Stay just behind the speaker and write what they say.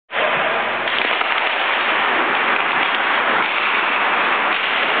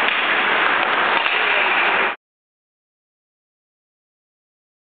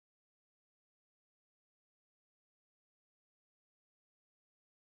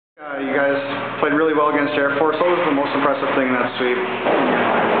You guys played really well against Air Force. What was the most impressive thing in that sweep?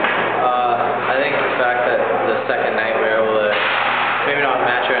 I think the fact that the second night we were able to maybe not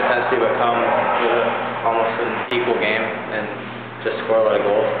match our intensity, but come with almost an equal game and just score a lot of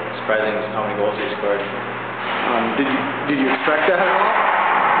goals. Surprising how many goals we scored. Did you expect that at all?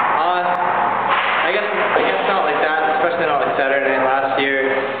 I guess not like that, especially not like Saturday night last year.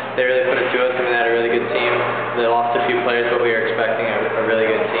 They really put it to us. I mean, they had a really good team. They lost a few players, but we were expecting a really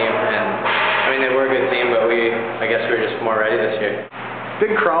good team. And I mean, they were a good team, but I guess we were just more ready this year.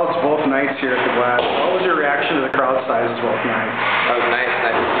 Big crowds both nights here at the Glass. What was your reaction to the crowd sizes both nights? That was nice.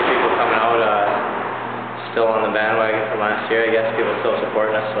 Nice to see people coming out. Still on the bandwagon from last year. I guess people still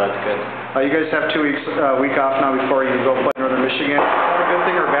supporting us, so that's good. You guys have 2 weeks, week off now before you go play Northern Michigan. Is that a good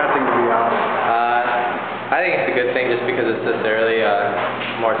thing or a bad thing to be off? I think it's a good thing just because it's this early,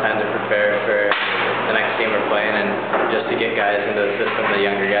 more time to prepare for the next team we're playing and just to get guys into the system, the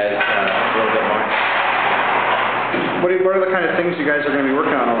younger guys, a little bit more. What are the kind of things you guys are going to be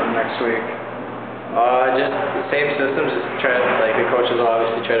working on over the next week? Just the same systems, just try to, like, the coaches will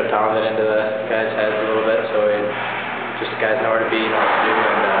obviously try to pound it into the guys' heads a little bit, so just guys know where to be, know what to do,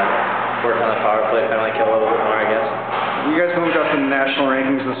 and work on the power play, penalty kill a little bit more, I guess. You guys moved up in the national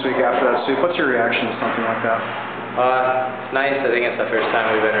rankings this week after that sweep. What's your reaction to something like that? It's nice. I think it's the first time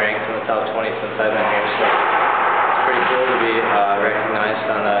we've been ranked in the top 20 since I've been here, so it's pretty cool to be recognized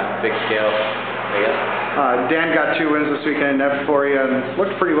on a big scale, I guess. Dan got 2 wins this weekend in net for you and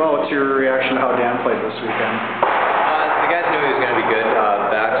looked pretty well. What's your reaction to how Dan played this weekend? The guys knew he was going to be good.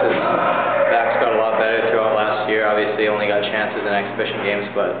 Bax got a lot better throughout last year. Obviously, only got chances in exhibition games,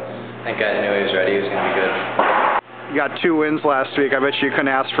 but I think guys knew he was ready. He was going to be good. You got 2 wins last week. I bet you couldn't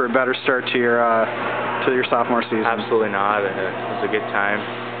ask for a better start to your sophomore season. Absolutely not. It was a good time.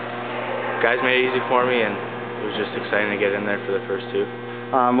 Guys made it easy for me, and it was just exciting to get in there for the first 2.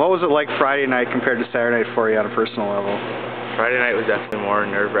 What was it like Friday night compared to Saturday night for you on a personal level? Friday night was definitely more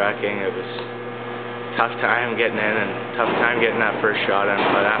nerve-wracking. It was a tough time getting in and tough time getting that first shot in,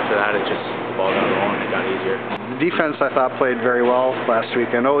 but after that the ball got rolling and it got easier. The defense, I thought, played very well last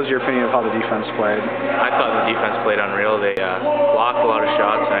weekend. What was your opinion of how the defense played? I thought the defense played unreal. They blocked a lot of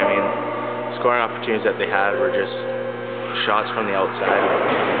shots. I mean, scoring opportunities that they had were just shots from the outside.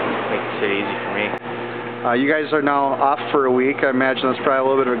 Makes it easy for me. You guys are now off for a week. I imagine that's probably a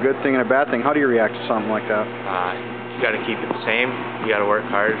little bit of a good thing and a bad thing. How do you react to something like that? You got to keep it the same. You got to work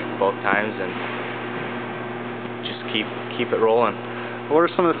hard both times and just keep it rolling. What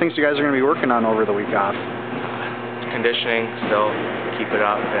are some of the things you guys are going to be working on over the week off? Conditioning, still keep it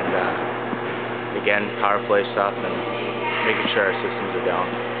up, and again, power play stuff, and making sure our systems are down.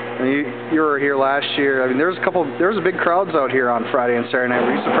 And you were here last year. I mean, there was a big crowds out here on Friday and Saturday night.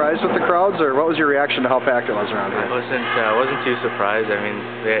 Were you surprised with the crowds, or what was your reaction to how packed it was around here? I wasn't too surprised. I mean,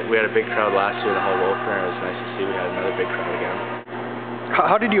 we had a big crowd last year, the whole opener. It was nice to see we had another big crowd again.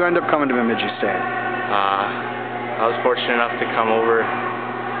 How did you end up coming to Bemidji State? I was fortunate enough to come over.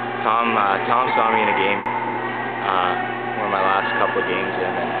 Tom saw me in a game, one of my last couple of games,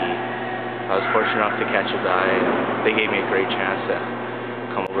 and I was fortunate enough to catch his eye. And they gave me a great chance to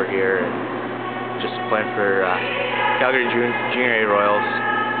come over here and just playing for Calgary Junior A Royals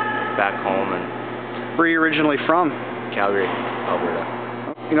back home. And where are you originally from? Calgary, Alberta.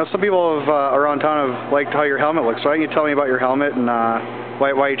 You know, some people around town have liked how your helmet looks. Why don't you tell me about your helmet and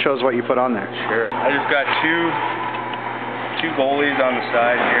why you chose what you put on there? Sure. I just got two goalies on the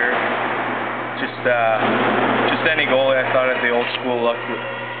side here. Just any goalie. I thought the old school look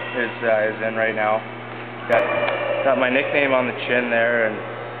is in right now. Got my nickname on the chin there, and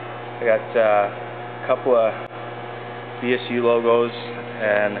I got a couple of BSU logos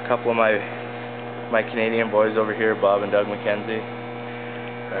and a couple of my Canadian boys over here, Bob and Doug McKenzie.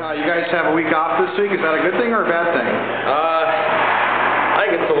 You guys have a week off this week. Is that a good thing or a bad thing? I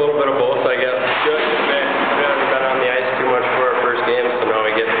think it's a little bit of both, I guess. We haven't been on the ice too much for our first game, so now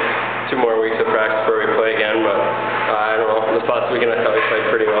we get 2 more weeks of practice before we play again. But I don't know. This last weekend I thought we played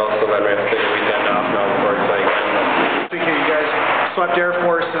pretty well, so then we have to take a weekend off now before we play again. You guys swept Air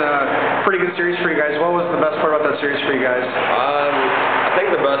Force in a pretty good series for you guys. What was the best part about that series for you guys? I think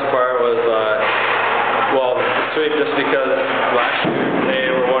the best part was, well, the sweep just because last year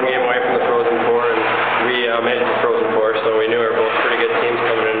they were 1 game away from the Frozen Four, and we made it to Frozen Four, so we knew we were both pretty good teams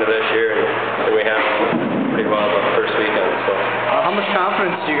coming into this year, and we handled pretty well the first weekend. So. How much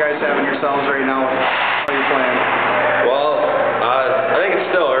confidence do you guys have in yourselves right now? How are you playing? Well, I think it's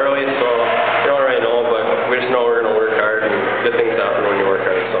still early, so we don't really know, but we just know we're going to work hard, and good things happen when you work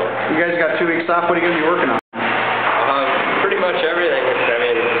hard. So. You guys got 2 weeks off. What are you going to be working on?